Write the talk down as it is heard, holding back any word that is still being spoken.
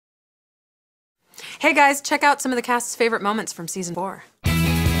Hey guys, check out some of the cast's favorite moments from season 4.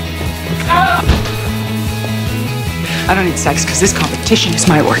 I don't need sex because this competition is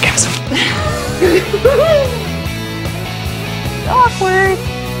my orgasm. Awkward.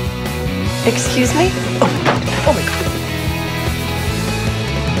 Excuse me? Oh my God.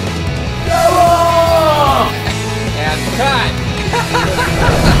 And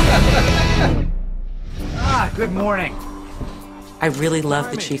cut! Good morning. I really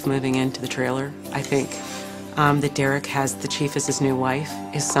love the Chief moving into the trailer. I think that Derek has the Chief as his new wife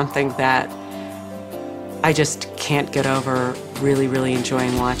is something that I just can't get over really, really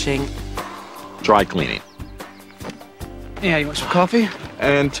enjoying watching. Dry cleaning. Yeah, you want some coffee?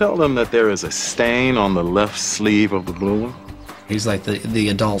 And tell them that there is a stain on the left sleeve of the blue one. He's like the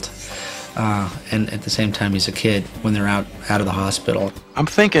adult, and at the same time he's a kid when they're out of the hospital. I'm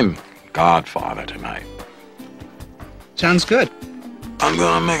thinking Godfather tonight. Sounds good. I'm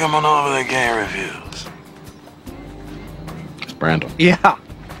gonna make him an over the gay reviews. It's Brando. Yeah,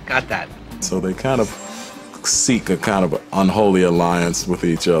 got that. So they kind of seek a kind of unholy alliance with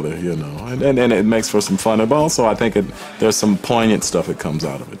each other, you know, and it makes for some fun. But also, I think there's some poignant stuff that comes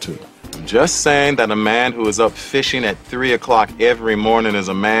out of it too. I'm just saying that a man who is up fishing at 3 o'clock every morning is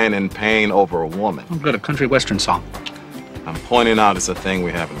a man in pain over a woman. I've got a country western song. I'm pointing out it's a thing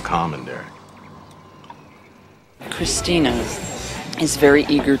we have in common, Derek. Christina is very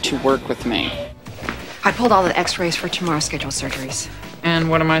eager to work with me. I pulled all the x-rays for tomorrow's scheduled surgeries. And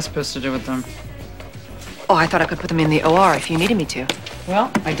what am I supposed to do with them? Oh, I thought I could put them in the OR if you needed me to.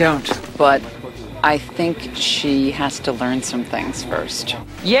 Well, I don't, but I think she has to learn some things first.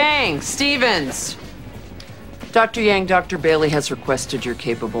 Yang, Stevens. Dr. Yang, Dr. Bailey has requested your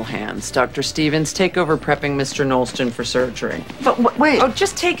capable hands. Dr. Stevens, take over prepping Mr. Knowlston for surgery. But wait. Oh,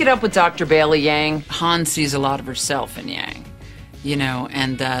 just take it up with Dr. Bailey, Yang. Han sees a lot of herself in Yang, you know,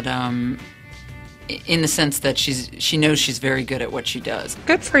 and that, in the sense that she knows she's very good at what she does.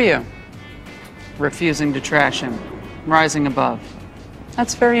 Good for you. Refusing to trash him, rising above.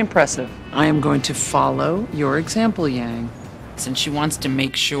 That's very impressive. I am going to follow your example, Yang, since she wants to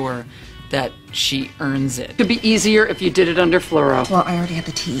make sure that she earns it. It'd be easier if you did it under fluoro. Well, I already have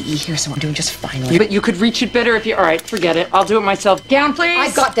the TEE here, so I'm doing just fine. But you could reach it better if you... All right, forget it. I'll do it myself. Gown, please.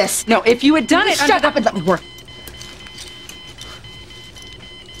 I've got this. No, if you had done it... Shut up and let me work.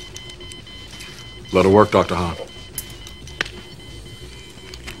 Let her work, Dr. Hahn.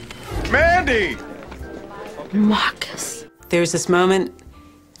 Mandy! Marcus. There's this moment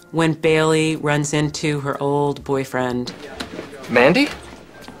when Bailey runs into her old boyfriend. Mandy?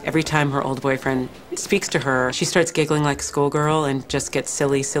 Every time her old boyfriend speaks to her, she starts giggling like a schoolgirl and just gets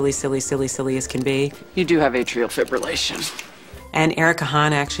silly, silly, silly, silly, silly as can be. You do have atrial fibrillation. And Erica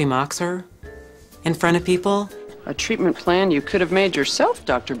Hahn actually mocks her in front of people. A treatment plan you could have made yourself,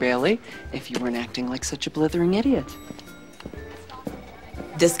 Dr. Bailey, if you weren't acting like such a blithering idiot.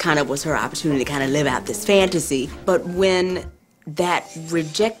 This kind of was her opportunity to kind of live out this fantasy. But when that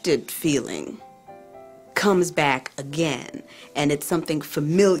rejected feeling comes back again, and it's something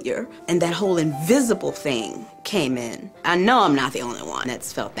familiar, and that whole invisible thing came in, I know I'm not the only one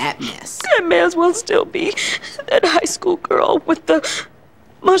that's felt that mess. I may as well still be that high school girl with the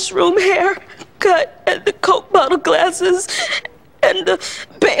mushroom hair cut and the Coke bottle glasses and the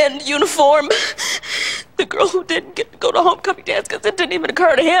band uniform. The girl who didn't get to go to homecoming dance because it didn't even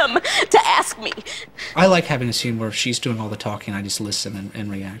occur to him to ask me. I like having a scene where she's doing all the talking, I just listen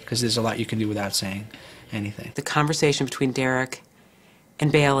and react, because there's a lot you can do without saying anything. The conversation between Derek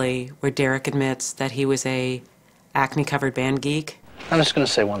and Bailey, where Derek admits that he was a acne-covered band geek. I'm just going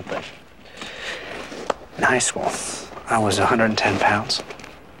to say one thing. In high school, I was 110 pounds,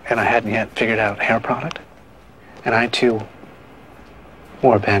 and I hadn't yet figured out hair product. And I, too,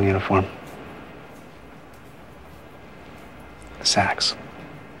 wore a band uniform. Sax.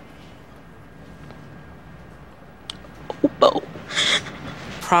 Oh.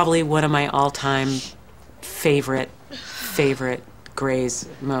 Probably one of my all-time favorite Grey's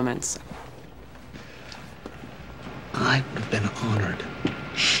moments. I would have been honored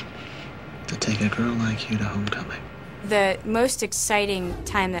to take a girl like you to homecoming. The most exciting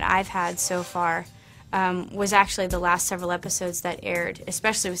time that I've had so far was actually the last several episodes that aired,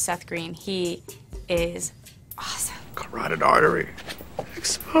 especially with Seth Green. He is awesome. Carotid artery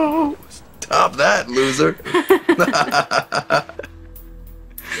exposed. Top that, loser.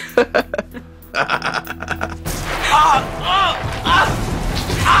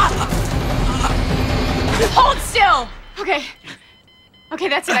 Hold still! Okay. Okay,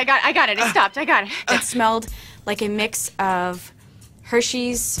 that's it. I got it. It stopped. I got it. It smelled like a mix of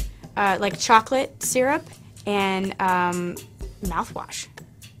Hershey's, like chocolate syrup and mouthwash.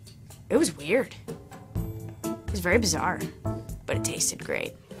 It was weird. was very bizarre, but it tasted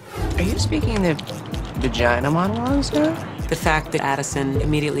great. Are you speaking the vagina monologues now? The fact that Addison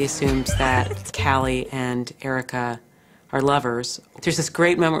immediately assumes that Callie and Erica are lovers. There's this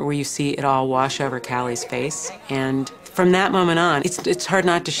great moment where you see it all wash over Callie's face, and from that moment on, it's hard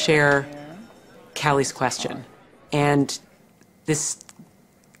not to share Callie's question and this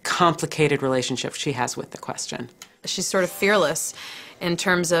complicated relationship she has with the question. She's sort of fearless in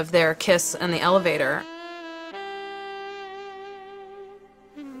terms of their kiss in the elevator.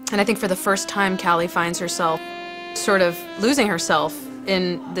 And I think for the first time, Callie finds herself sort of losing herself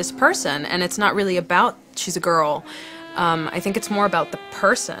in this person, and it's not really about she's a girl. I think it's more about the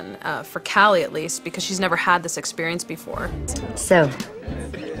person, for Callie at least, because she's never had this experience before. So,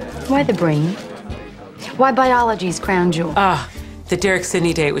 why the brain? Why biology's crown jewel? The Derek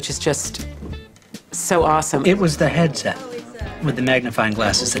Sydney date, which is just so awesome. It was the headset with the magnifying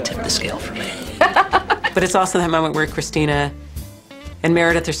glasses that tipped the scale for me. But it's also that moment where Christina and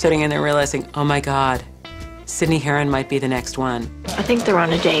Meredith are sitting and they're realizing, oh my God, Sydney Herron might be the next one. I think they're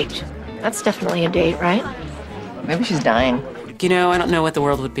on a date. That's definitely a date, right? Maybe she's dying. You know, I don't know what the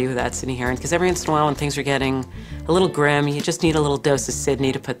world would be without Sydney Herron, because every once in a while when things are getting a little grim, you just need a little dose of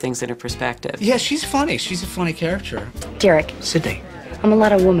Sydney to put things into perspective. Yeah, she's funny. She's a funny character. Derek. Sydney. I'm a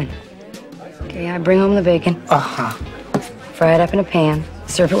lot of woman. Okay, I bring home the bacon. Fry it up in a pan,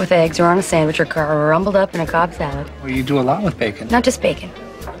 serve it with eggs or on a sandwich or crumbled up in a Cobb salad. Well, you do a lot with bacon. Not just bacon.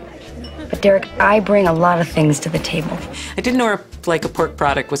 But Derek, I bring a lot of things to the table. I didn't know like a pork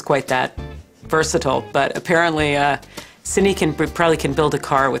product was quite that versatile, but apparently Sydney probably can build a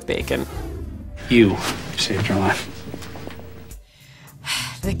car with bacon. You saved her life.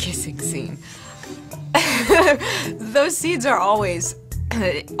 The kissing scene. Those scenes are always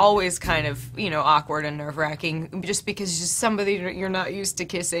kind of, you know, awkward and nerve-wracking, just because it's just somebody you're not used to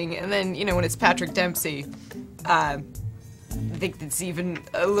kissing. And then, you know, when it's Patrick Dempsey, I think it's even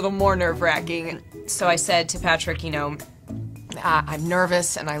a little more nerve-wracking. So I said to Patrick, you know, I'm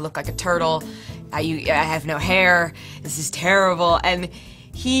nervous and I look like a turtle. I have no hair. This is terrible. And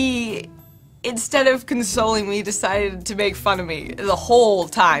he, instead of consoling me, decided to make fun of me the whole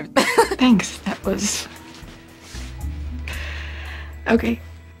time. Thanks. That was... Okay.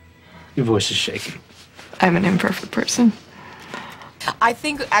 Your voice is shaking. I'm an imperfect person. I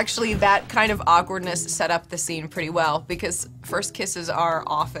think actually that kind of awkwardness set up the scene pretty well, because first kisses are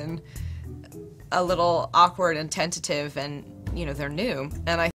often a little awkward and tentative, and, you know, they're new. And I